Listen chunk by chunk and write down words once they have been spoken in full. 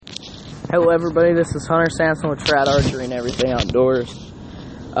Hello everybody, this is Hunter Sampson with Trad Archery and Everything Outdoors.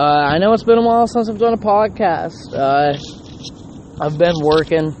 I know it's been a while since I've done a podcast. I've been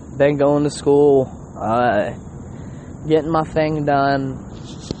working, been going to school, getting my thing done.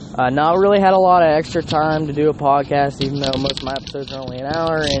 Not really had a lot of extra time to do a podcast, even though most of my episodes are only an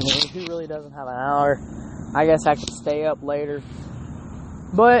hour, and who really doesn't have an hour? I guess I could stay up later.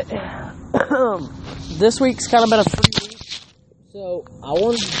 But this week's kind of been a free week, so I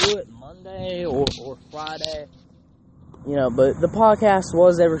wanted to do it Monday or Friday, but the podcast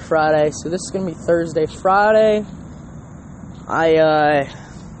was every Friday, so this is going to be Thursday. Friday, I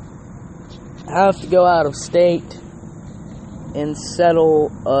have to go out of state and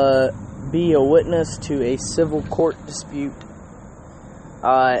be a witness to a civil court dispute.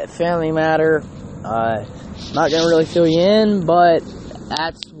 Family matter. Not going to really fill you in, but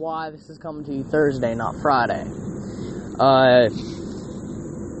that's why this is coming to you Thursday, not Friday.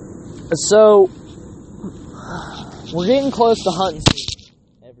 So, we're getting close to hunting season,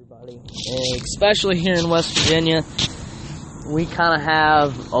 everybody. And especially here in West Virginia, we kind of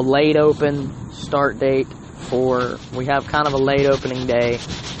have a late open start date we have kind of a late opening day,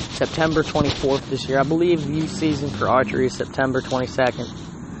 September 24th this year. I believe youth season for archery is September 22nd,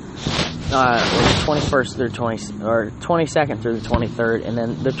 or 21st through 22nd through the 23rd, and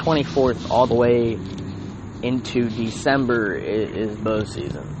then the 24th all the way into December is bow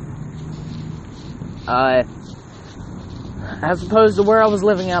season. As opposed to where I was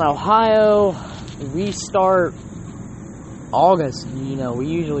living out of Ohio, we start August. We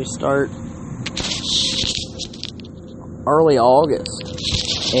usually start early August,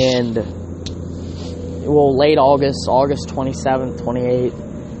 and late August 27th, 28th,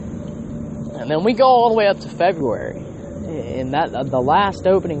 and then we go all the way up to February, and that the last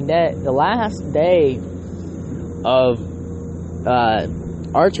day of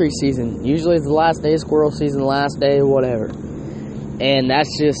archery season usually is the last day of squirrel season, the last day of whatever, and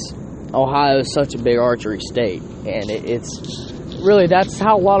that's just Ohio is such a big archery state, and it's really, that's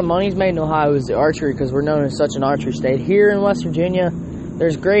how a lot of money is made in Ohio, is the archery, because we're known as such an archery state. Here in West Virginia,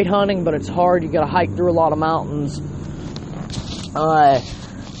 there's great hunting, but it's hard. You got to hike through a lot of mountains.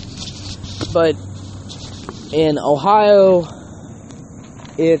 But in Ohio,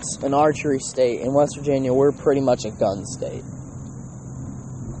 it's an archery state. In West Virginia, we're pretty much a gun state.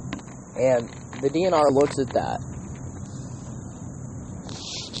 And the DNR looks at that.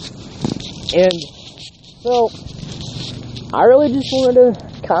 And so I really just wanted to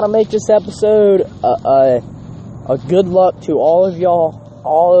kind of make this episode a good luck to all of y'all,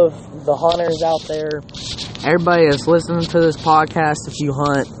 all of the hunters out there, everybody that's listening to this podcast. If you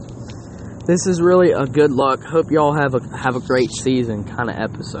hunt, this is really a good luck. Hope y'all have a great season kind of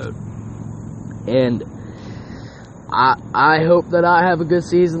episode. And I hope that I have a good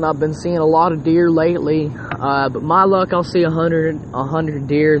season. I've been seeing a lot of deer lately, but my luck, I'll see 100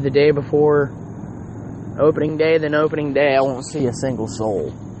 deer the day before opening day. Then opening day, I won't see a single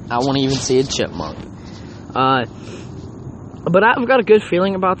soul. I won't even see a chipmunk. But I've got a good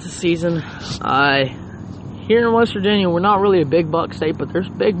feeling about this season. Here in West Virginia, we're not really a big buck state, but there's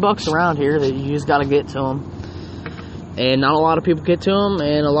big bucks around here that you just got to get to them. And not a lot of people get to them,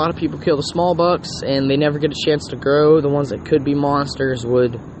 and a lot of people kill the small bucks, and they never get a chance to grow. The ones that could be monsters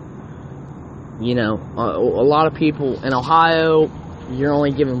would, a lot of people in Ohio, you're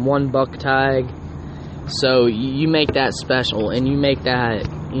only given one buck tag. So you make that special, and you make that,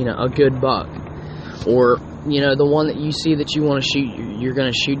 a good buck. Or, the one that you see that you want to shoot, you're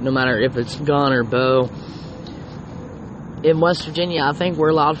going to shoot no matter if it's gun or bow. In West Virginia, I think we're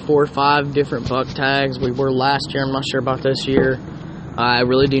allowed 4 or 5 different buck tags. We were last year. I'm not sure about this year. I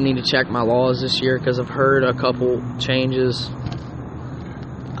really do need to check my laws this year, because I've heard a couple changes.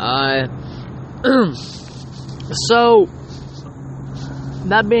 So,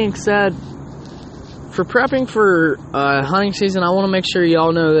 that being said, for prepping for hunting season, I want to make sure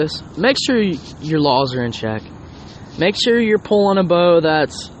y'all know this. Make sure your laws are in check. Make sure you're pulling a bow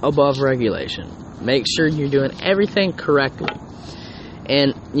that's above regulation. Make sure you're doing everything correctly.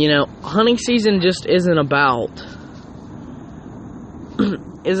 And, hunting season just isn't about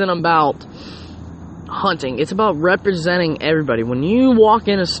hunting. It's about representing everybody. When you walk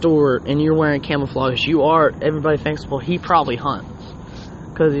in a store and you're wearing camouflage, everybody thinks, well, he probably hunts,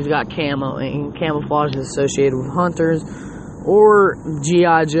 because he's got camo, and camouflage is associated with hunters, or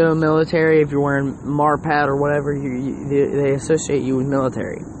G.I. Joe military. If you're wearing Marpat or whatever, they associate you with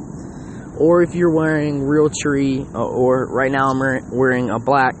military. Or if you're wearing Realtree, or right now I'm wearing a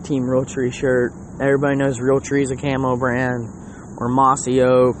black Team Realtree shirt, everybody knows Realtree is a camo brand, or Mossy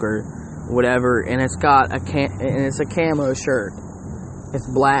Oak, or whatever, and it's got it's a camo shirt. It's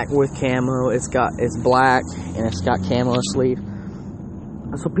black with camo. It's black and it's got camo sleeve.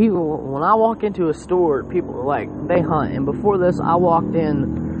 So people, when I walk into a store, people like, they hunt. And before this, I walked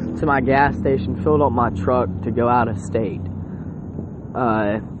in to my gas station, filled up my truck to go out of state.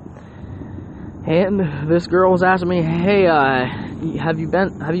 And this girl was asking me, "Hey, have you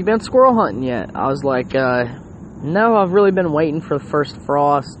been squirrel hunting yet?" I was like, "No, I've really been waiting for the first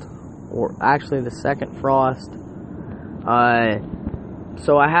frost, or actually the second frost.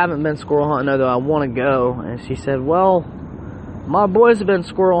 So I haven't been squirrel hunting, although I want to go." And she said, "Well, my boys have been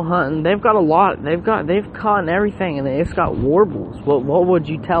squirrel hunting. They've got a lot. They've caught everything, and it's got warbles. What would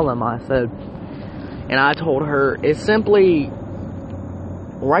you tell them?" I said, and I told her, it's simply,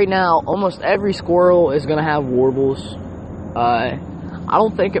 right now, almost every squirrel is going to have warbles. I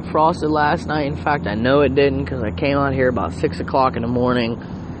don't think it frosted last night. In fact, I know it didn't, because I came out here about 6 o'clock in the morning,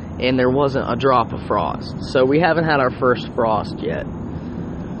 and there wasn't a drop of frost. So we haven't had our first frost yet.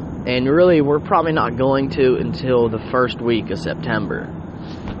 And really, we're probably not going to until the first week of September.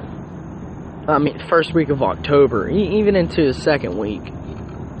 I mean, first week of October, even into the second week.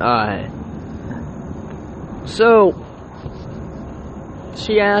 So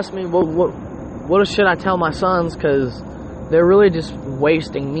she asked me, "Well, what should I tell my sons? Because they're really just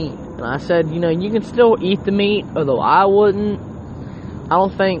wasting meat." And I said, you can still eat the meat, although I wouldn't. I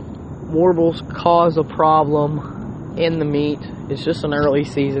don't think warbles cause a problem in the meat. It's just an early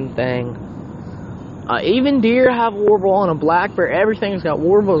season thing. Even deer have warble on them. Black bear, everything's got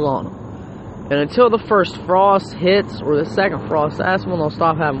warbles on them. And until the first frost hits, or the second frost, that's when they'll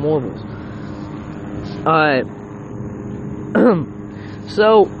stop having warbles.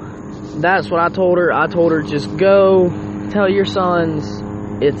 So that's what I told her. I told her, just go tell your sons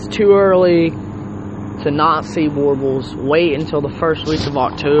it's too early to not see warbles. Wait until the first week of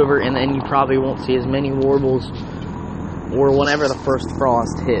October, and then you probably won't see as many warbles, or whenever the first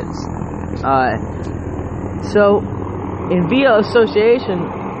frost hits. So, in via association,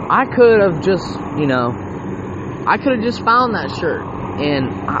 I could have just, found that shirt, and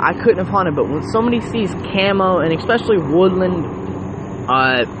I couldn't have hunted. But when somebody sees camo, and especially woodland,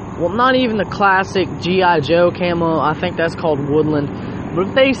 well, not even the classic G.I. Joe camo, I think that's called woodland, but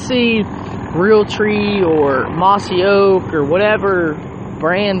if they see real tree, or mossy oak, or whatever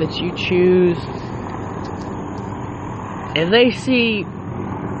brand that you choose, and they see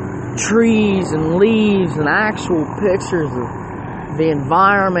trees and leaves and actual pictures of the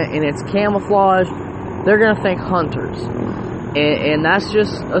environment and its camouflage, they're going to think hunters. And that's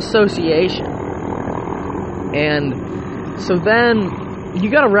just association. And so then, you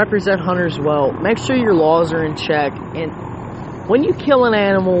got to represent hunters well. Make sure your laws are in check. And when you kill an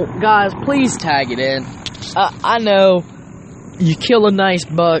animal, guys, please tag it in. I know you kill a nice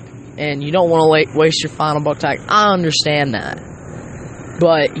buck, and you don't want to waste your final buck tag. I understand that.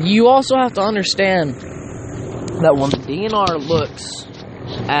 But you also have to understand that when the DNR looks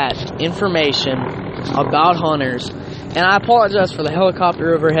at information about hunters, and I apologize for the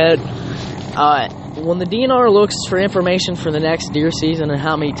helicopter overhead, when the DNR looks for information for the next deer season and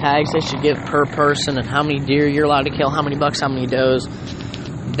how many tags they should give per person and how many deer you're allowed to kill, how many bucks, how many does,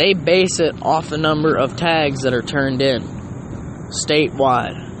 they base it off the number of tags that are turned in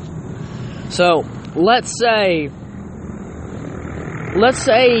statewide. So, let's say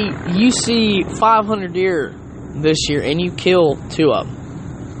you see 500 deer this year and you kill 2 of them.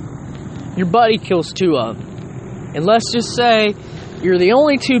 Your buddy kills 2 of them. And let's just say you're the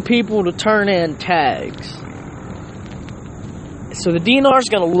only 2 people to turn in tags. So the DNR's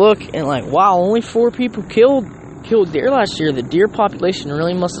going to look and like, wow, only 4 people killed deer last year. The deer population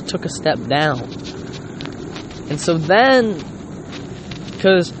really must have took a step down. And so then,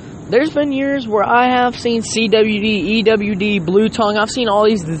 because there's been years where I have seen CWD, EWD, blue tongue. I've seen all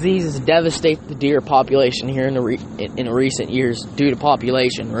these diseases devastate the deer population here in recent years due to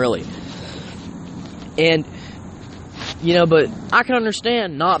population, really. And, but I can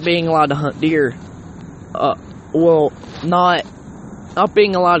understand not being allowed to hunt deer. Not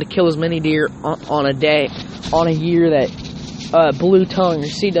being allowed to kill as many deer on a day, on a year that blue tongue or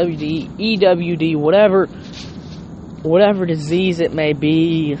CWD, EWD, whatever disease it may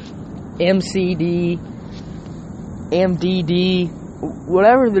be, MCD, MDD,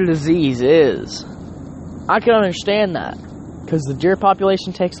 whatever the disease is, I can understand that, because the deer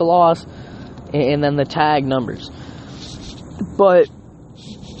population takes a loss, and then the tag numbers. But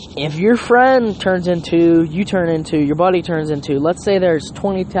if your friend turns into, you turn into, your buddy turns into, let's say there's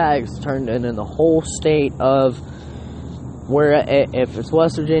 20 tags turned in the whole state of, where, if it's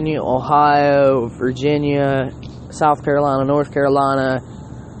West Virginia, Ohio, Virginia, South Carolina, North Carolina,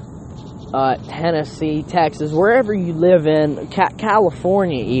 Tennessee, Texas, wherever you live in,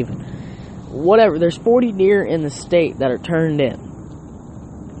 California even, whatever, there's 40 deer in the state that are turned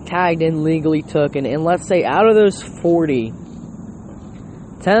in, tagged in, legally taken, and let's say out of those 40,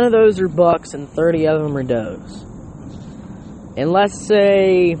 10 of those are bucks and 30 of them are does. And let's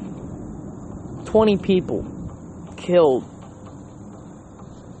say 20 people killed,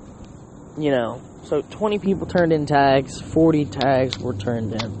 so 20 people turned in tags, 40 tags were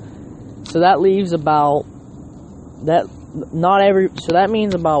turned in. So that leaves about, so that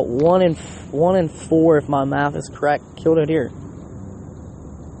means about 1 in 4, if my math is correct, killed a deer.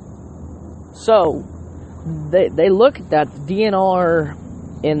 So, they look at that, the DNR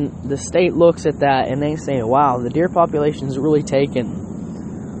in the state looks at that, and they say, wow, the deer population's really taken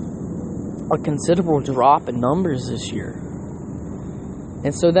a considerable drop in numbers this year.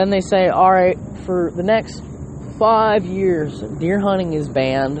 And so then they say, alright, for the next 5 years, deer hunting is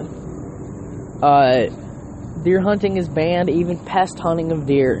banned. Deer hunting is banned. Even pest hunting of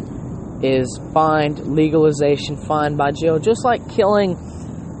deer is fined. Legalization, fined by jail, just like killing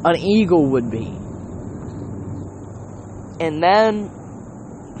an eagle would be. And then,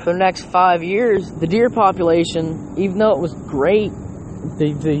 for the next 5 years, the deer population, even though it was great, the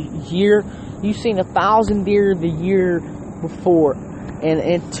year, you've seen 1,000 deer the year before, and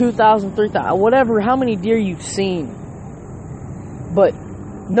in 2,000, 3,000, whatever, how many deer you've seen, but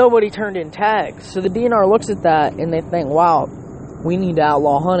nobody turned in tags. So the DNR looks at that and they think, wow, we need to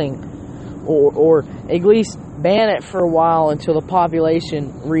outlaw hunting, or at least ban it for a while until the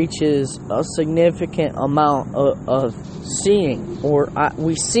population reaches a significant amount of seeing, or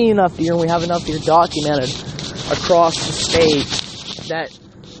we see enough deer and we have enough deer documented across the state that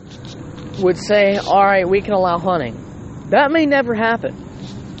would say, alright, we can allow hunting. That may never happen.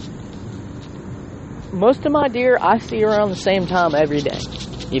 Most of my deer I see around the same time every day.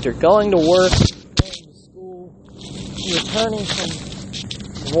 Either going to work, going to school, returning from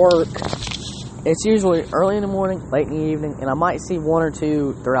work. It's usually early in the morning, late in the evening, and I might see 1 or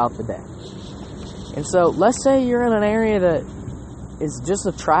 2 throughout the day. And so, let's say you're in an area that is just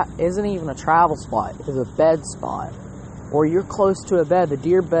isn't even a travel spot, it's a bed spot, or you're close to a bed, the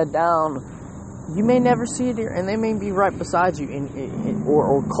deer bed down. You may never see a deer, and they may be right beside you,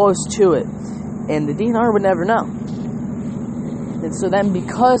 or close to it, and the DNR would never know. And so then,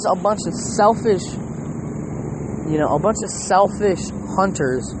 because a bunch of selfish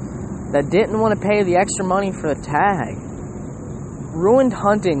hunters that didn't want to pay the extra money for the tag, ruined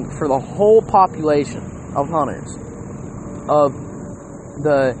hunting for the whole population of hunters. Of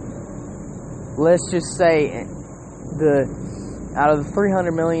let's just say, out of the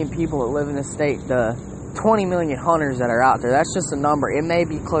 300 million people that live in the state, the 20 million hunters that are out there, that's just a number. It may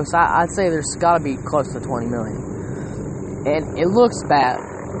be close. I'd say there's got to be close to 20 million. And it looks bad,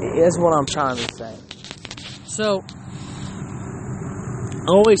 is what I'm trying to say. So,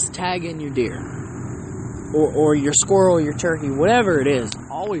 always tag in your deer. Or your squirrel, your turkey, whatever it is.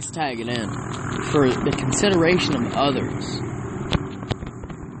 Always tag it in for the consideration of others.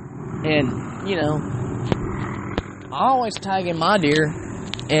 And, I always tag in my deer,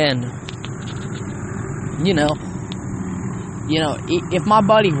 and if my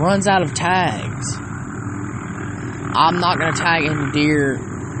buddy runs out of tags, I'm not gonna tag in the deer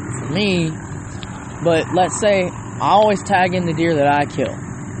for me. But let's say I always tag in the deer that I kill,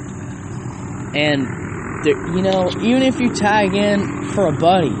 and even if you tag in for a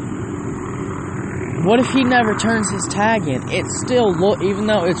buddy, what if he never turns his tag in? It's still even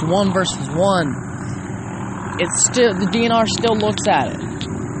though it's 1 versus 1. It's still, the DNR still looks at it.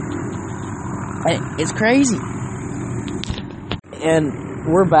 It's crazy. And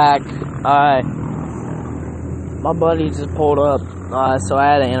we're back. My buddy just pulled up, so I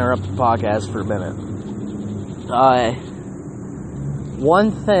had to interrupt the podcast for a minute.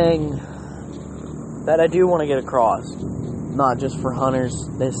 One thing that I do want to get across, not just for hunters,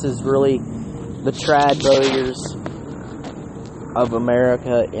 this is really the trad bowyers of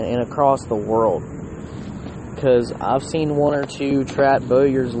America and across the world. Because I've seen 1 or 2 trad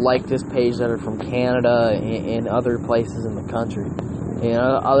bowyers like this page that are from Canada and other places in the country, and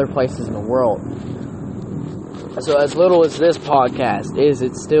other places in the world. So as little as this podcast is,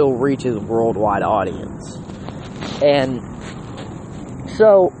 it still reaches a worldwide audience. And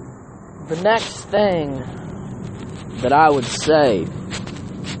so the next thing that I would say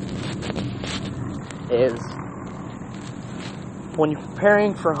is, when you're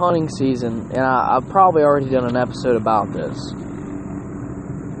preparing for hunting season, and I've probably already done an episode about this,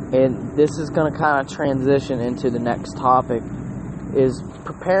 and this is going to kind of transition into the next topic, is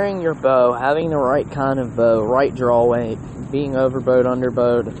preparing your bow, having the right kind of bow, right draw weight, being overbowed,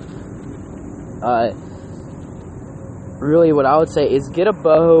 underbowed, Really what I would say is get a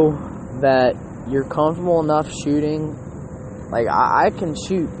bow that you're comfortable enough shooting. Like, I can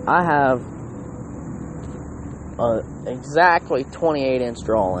shoot. I have exactly 28 inch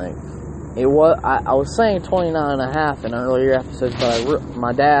draw length. I was saying 29 and a half in earlier episodes, but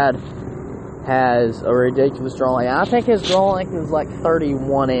my dad has a ridiculous draw length. I think his draw length is like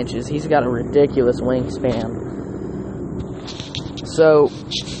 31 inches. He's got a ridiculous wingspan. So,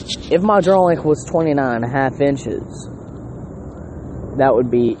 if my draw length was 29 and a half inches, that would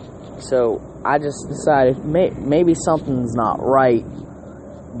be... So, I just decided maybe something's not right,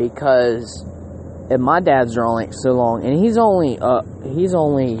 because if my dad's draw length so long, and he's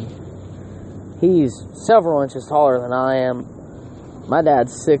several inches taller than I am. My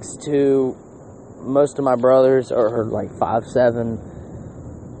dad's 6'2". Most of my brothers are like 5'7".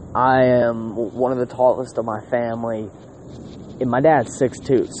 I am one of the tallest of my family. And my dad's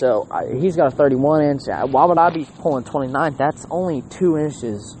 6'2". So he's got a 31 inch. Why would I be pulling 29? That's only 2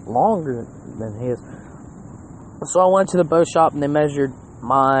 inches longer than his. So I went to the bow shop and they measured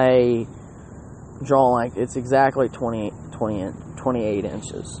my draw length. It's exactly 28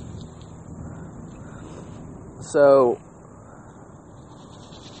 inches. So,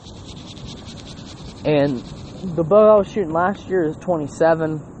 and the bow I was shooting last year is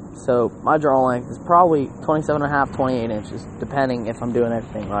 27, so my draw length is probably 27 and a half, 28 inches, depending if I'm doing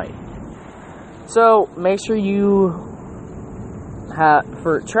everything right. So, make sure you have,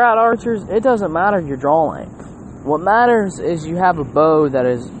 for trout archers, it doesn't matter your draw length. What matters is you have a bow that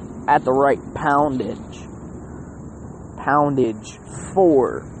is at the right poundage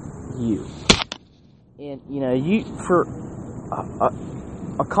for you. And, for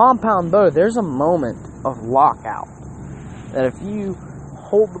a compound bow, there's a moment of lockout. That if you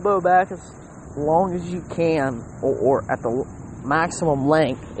hold the bow back as long as you can, or at the maximum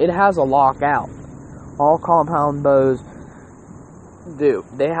length, it has a lockout. All compound bows do.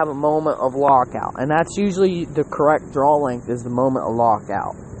 They have a moment of lockout. And that's usually the correct draw length, is the moment of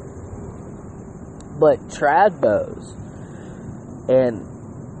lockout. But trad bows, and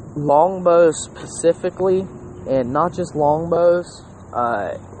longbows specifically, and not just longbows,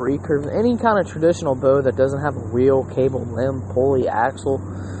 recurves, any kind of traditional bow that doesn't have a wheel, cable, limb, pulley, axle,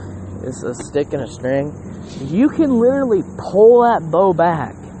 it's a stick and a string, you can literally pull that bow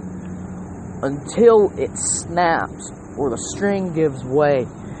back until it snaps or the string gives way.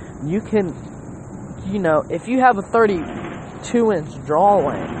 You can, if you have a 32 inch draw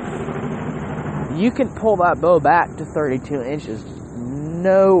length, you can pull that bow back to 32 inches.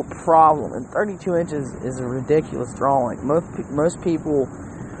 No problem. And 32 inches is a ridiculous draw length. Most people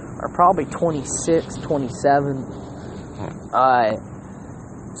are probably 26, 27.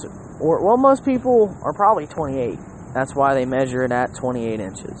 Most people are probably 28. That's why they measure it at 28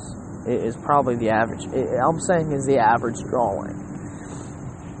 inches. It is probably the average. I'm saying is the average draw length.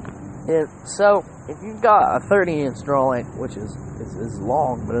 So, if you've got a 30 inch draw length, which is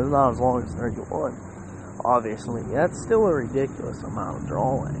long, but it's not as long as 31, obviously, that's still a ridiculous amount of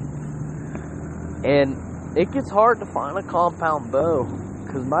draw length. And it gets hard to find a compound bow,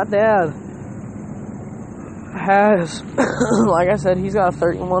 because my dad has, like I said, he's got a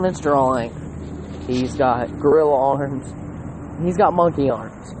 31 inch draw length. He's got gorilla arms. He's got monkey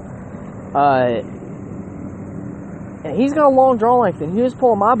arms. And he's got a long draw length, and he was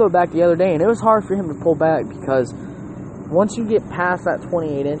pulling my bow back the other day, and it was hard for him to pull back, because once you get past that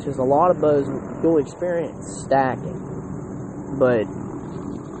 28 inches, a lot of bows, you'll experience stacking. But,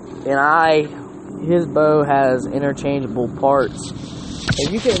 his bow has interchangeable parts,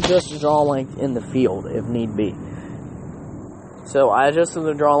 and you can adjust the draw length in the field if need be. So I adjusted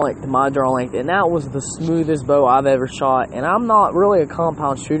the draw length to my draw length, and that was the smoothest bow I've ever shot. And I'm not really a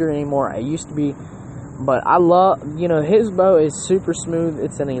compound shooter anymore. I used to be, but I love, his bow is super smooth.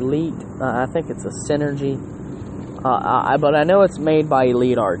 It's an Elite. I think it's a Synergy. But I know it's made by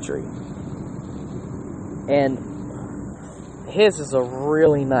Elite Archery. And his is a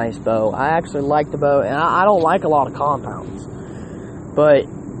really nice bow. I actually like the bow, and I don't like a lot of compounds. But,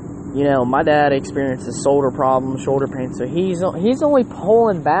 my dad experiences shoulder problems, shoulder pain, so he's only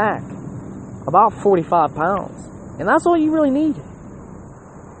pulling back about 45 pounds. And that's all you really need.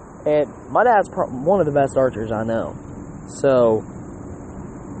 And my dad's one of the best archers I know. So,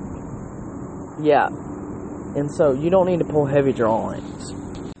 yeah. And so, you don't need to pull heavy draw lengths.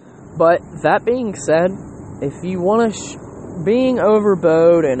 But, that being said, if you want to... being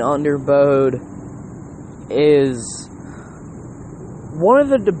overbowed and underbowed is one of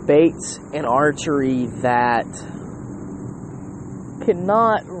the debates in archery that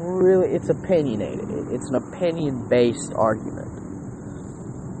cannot really... It's opinionated. It's an opinion-based argument.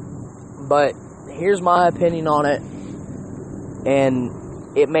 But here's my opinion on it,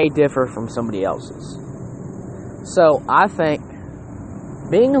 and it may differ from somebody else's. So I think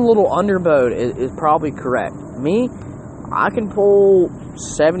being a little underbowed is probably correct. Me, I can pull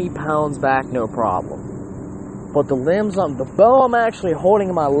 70 pounds back, no problem. But the bow I'm actually holding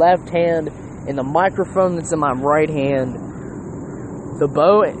in my left hand, and the microphone that's in my right hand, the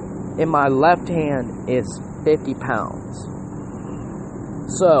bow in my left hand is 50 pounds.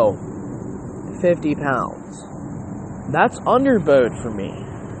 So, 50 pounds. That's underbowed for me.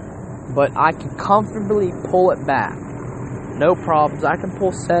 But I can comfortably pull it back. No problems. I can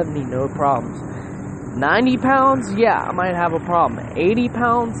pull 70, no problems. 90 pounds, yeah, I might have a problem. 80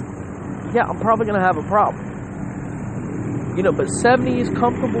 pounds, yeah, I'm probably going to have a problem. But 70 is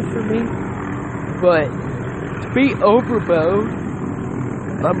comfortable for me. But to be overbowed,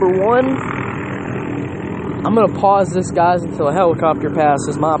 number one, I'm going to pause this, guys, until a helicopter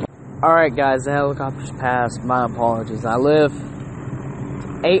passes. Alright, guys, the helicopter's passed. My apologies. I live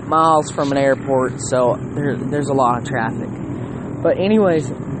 8 miles from an airport, so there's a lot of traffic. But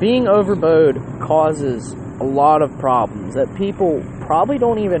anyways, being overbowed causes a lot of problems that people probably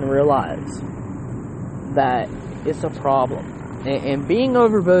don't even realize that it's a problem. And being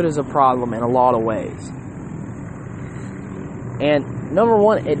overbowed is a problem in a lot of ways. And number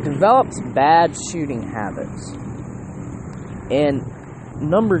one, it develops bad shooting habits. And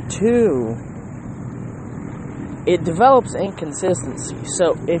number two, it develops inconsistency.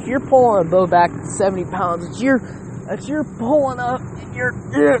 So if you're pulling a bow back at 70 pounds, it's you're pulling up and you're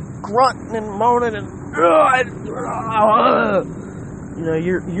grunting and moaning and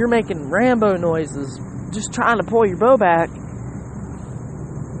you're making Rambo noises just trying to pull your bow back.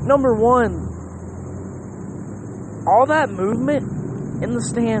 Number one, all that movement in the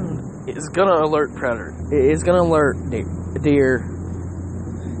stand is gonna alert predator. It's gonna alert deer.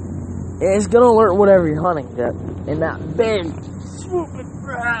 It's gonna alert whatever you're hunting. And that big swooping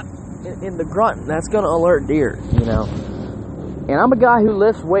in the grunt, that's gonna alert deer. And I'm a guy who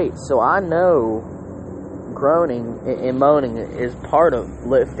lifts weights, so I know groaning and moaning is part of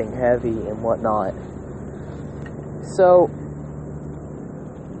lifting heavy and whatnot. So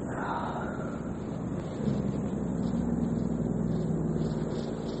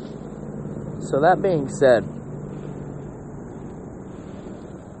that being said,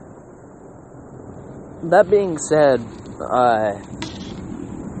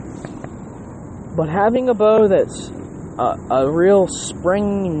 but having a bow that's a real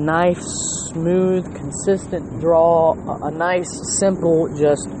springy, nice, smooth, consistent draw, a nice, simple,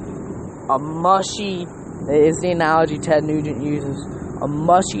 just a mushy, is the analogy Ted Nugent uses, a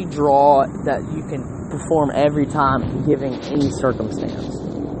mushy draw that you can perform every time, given any circumstance.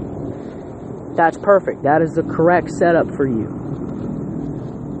 That's perfect. That is the correct setup for you.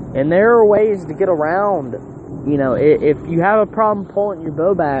 And there are ways to get around, if you have a problem pulling your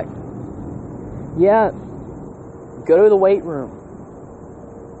bow back, yeah, go to the weight room,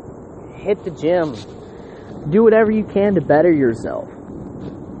 hit the gym, do whatever you can to better yourself.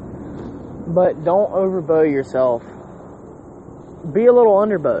 But don't overbow yourself. Be a little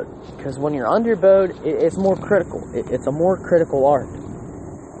underbowed, because when you're underbowed, it's more critical. It's a more critical art.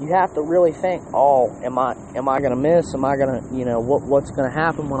 You have to really think, am I going to miss? Am I going to, what's going to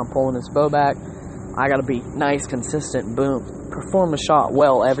happen when I'm pulling this bow back? I got to be nice, consistent, boom. Perform a shot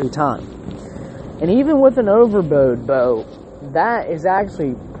well every time. And even with an overbowed bow, that is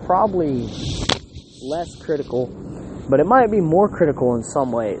actually probably less critical, but it might be more critical in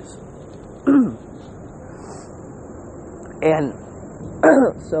some ways. And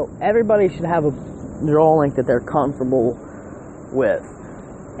so everybody should have a draw length that they're comfortable with.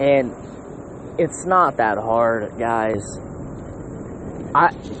 And it's not that hard, guys.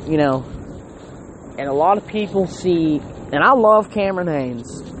 And a lot of people see, and I love Cameron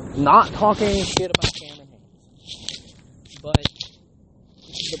Haynes, not talking any shit about Cameron Haynes. But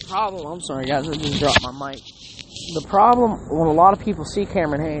the problem, I'm sorry guys, I just dropped my mic. The problem when a lot of people see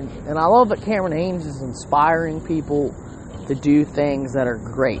Cameron Haynes, and I love that Cameron Haynes is inspiring people to do things that are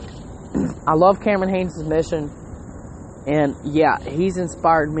great. I love Cameron Haynes' mission. And yeah, he's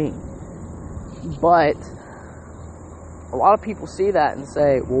inspired me. But a lot of people see that and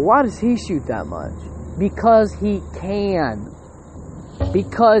say, well, why does he shoot that much? Because he can.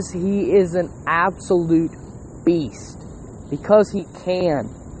 Because he is an absolute beast. Because he can.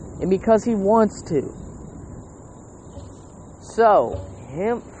 And because he wants to. So,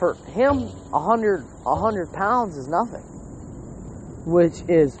 for him, 100 pounds is nothing. Which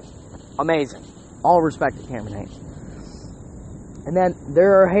is amazing. All respect to Cameron Haynes. And then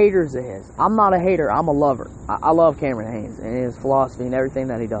there are haters of his. I'm not a hater, I'm a lover. I love Cameron Haynes and his philosophy and everything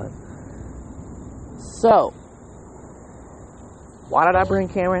that he does. So, why did I bring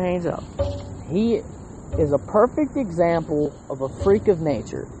Cameron Haynes up? He is a perfect example of a freak of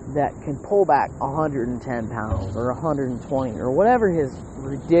nature that can pull back 110 pounds or 120 or whatever his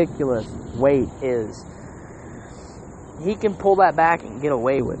ridiculous weight is. He can pull that back and get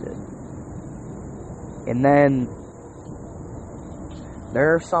away with it. And then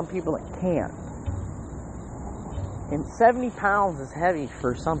there are some people that can't. And 70 pounds is heavy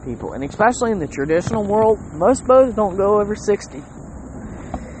for some people. And especially in the traditional world, most bows don't go over 60.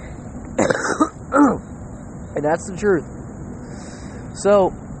 And that's the truth.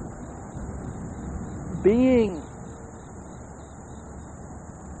 So, being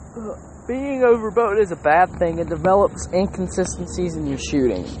overbowed is a bad thing. It develops inconsistencies in your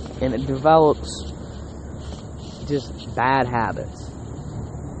shooting. And it develops just bad habits.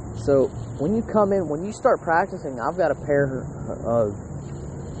 So, when you come in, when you start practicing, I've got a pair of,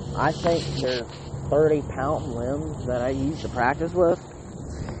 I think they're 30-pound limbs that I use to practice with.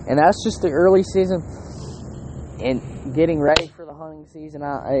 And that's just the early season. And getting ready for the hunting season,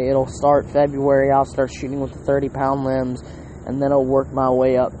 it'll start February. I'll start shooting with the 30-pound limbs, and then I'll work my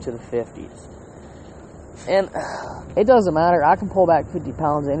way up to the 50s. And it doesn't matter. I can pull back 50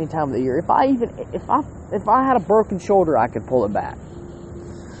 pounds any time of the year. If I had a broken shoulder, I could pull it back.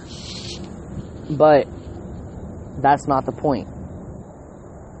 But that's not the point.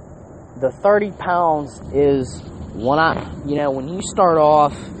 The 30 pounds is when you start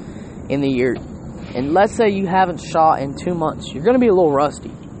off in the year. And let's say you haven't shot in 2 months, you're going to be a little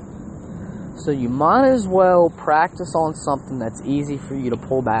rusty. So you might as well practice on something that's easy for you to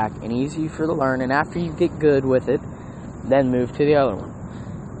pull back and easy for you to learn. And after you get good with it, then move to the other one.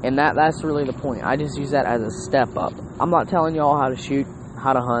 And that's really the point. I just use that as a step up. I'm not telling y'all how to shoot,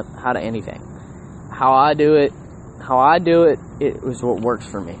 how to hunt, how to anything. How I do it is what works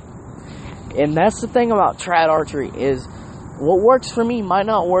for me. And that's the thing about trad archery is what works for me might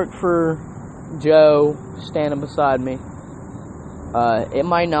not work for Joe standing beside me. It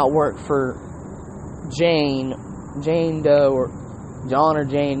might not work for Jane Doe, or John or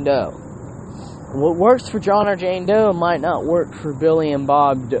Jane Doe. What works for John or Jane Doe might not work for Billy and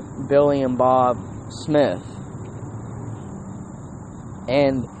Bob Smith.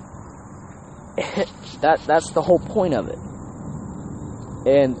 And that's the whole point of it.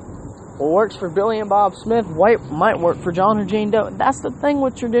 And what works for Billy and Bob Smith might work for John or Jane Doe. That's the thing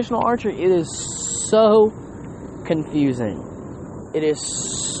with traditional archery. It is so confusing. It is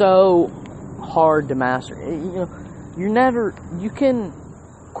so hard to master. You can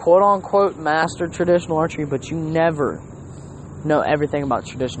quote unquote master traditional archery, but you never know everything about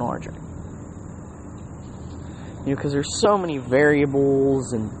traditional archery. Because there's so many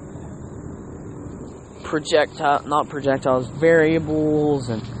variables and variables,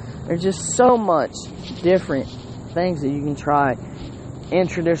 and there's just so much different things that you can try in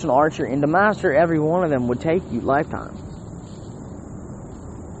traditional archery, and to master every one of them would take you lifetime.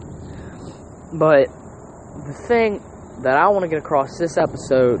 But the thing that I want to get across this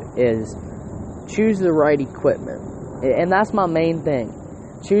episode is choose the right equipment. And that's my main thing.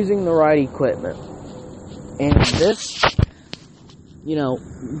 Choosing the right equipment. And this,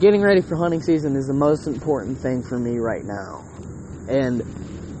 getting ready for hunting season is the most important thing for me right now. And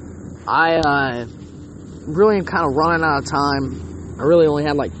I really am kind of running out of time. I really only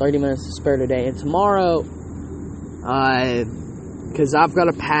had like 30 minutes to spare today. And tomorrow, because I've got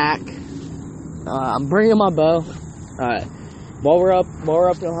to pack, I'm bringing my bow. While we're up in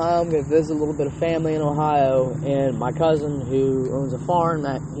Ohio, I'm going to visit a little bit of family in Ohio, and my cousin who owns a farm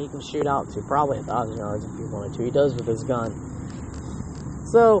that he can shoot out to probably 1,000 yards if he wanted to. He does with his gun.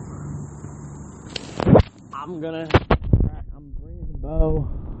 So I'm bringing the bow,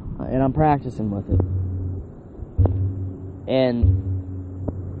 and I'm practicing with it. And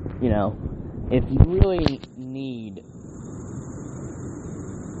if you really need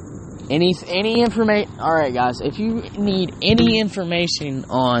any information, alright guys, if you need any information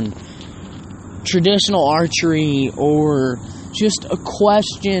on traditional archery, or just a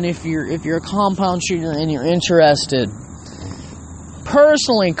question, if you're a compound shooter and you're interested,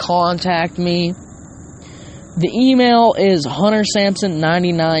 personally contact me. The email is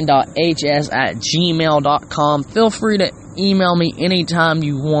huntersampson99.hs@gmail.com. Feel free to email me anytime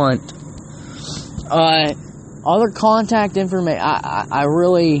you want. Other contact information, I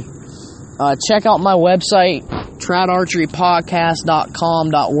really check out my website,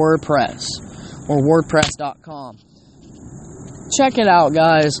 tradarcherypodcast.com.wordpress or wordpress.com. Check it out,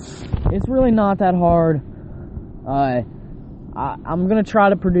 guys. It's really not that hard. I'm going to try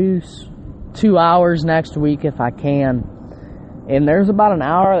to produce 2 hours next week if I can. And there's about an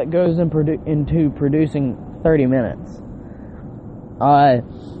hour that goes into producing 30 minutes.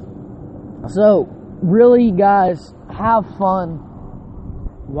 So, really, guys, have fun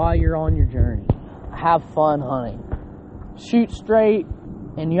while you're on your journey. Have fun hunting. Shoot straight,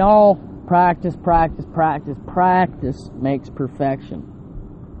 and y'all practice makes perfection.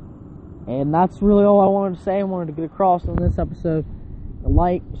 And that's really all I wanted to say. I wanted to get across on this episode.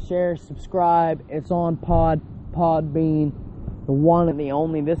 Like, share, subscribe. It's on Podbean, the one and the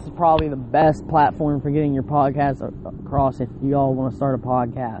only. This is probably the best platform for getting your podcast across if you all want to start a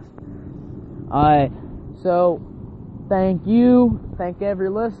podcast. So thank you. Thank every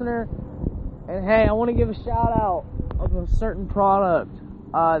listener. And hey, I want to give a shout out of a certain product.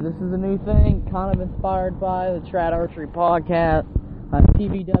 This is a new thing, kind of inspired by the Trad Archery podcast,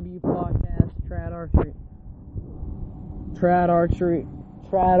 TBW podcast, Trad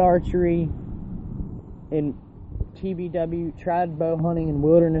Archery, and TBW, Trad Bow Hunting and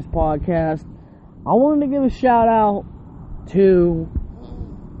Wilderness podcast. I wanted to give a shout out to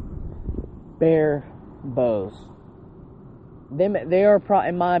Bear bows. They are,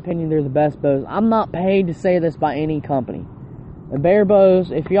 in my opinion, they're the best bows. I'm not paid to say this by any company. The Bear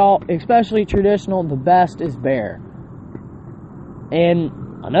bows, if y'all, especially traditional, the best is Bear. And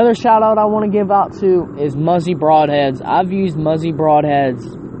another shout out I want to give out to is Muzzy Broadheads. I've used Muzzy Broadheads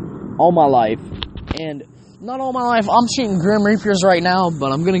all my life. And not all my life, I'm shooting Grim Reapers right now,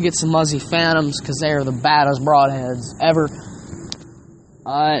 but I'm going to get some Muzzy Phantoms because they are the baddest broadheads ever.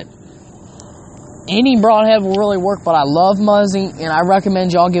 Any broadhead will really work, but I love Muzzy, and I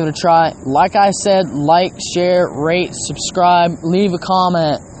recommend y'all give it a try. Like I said, like, share, rate, subscribe, leave a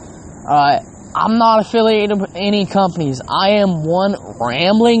comment. I'm not affiliated with any companies. I am one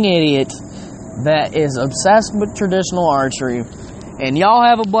rambling idiot that is obsessed with traditional archery. And y'all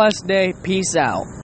have a blessed day. Peace out.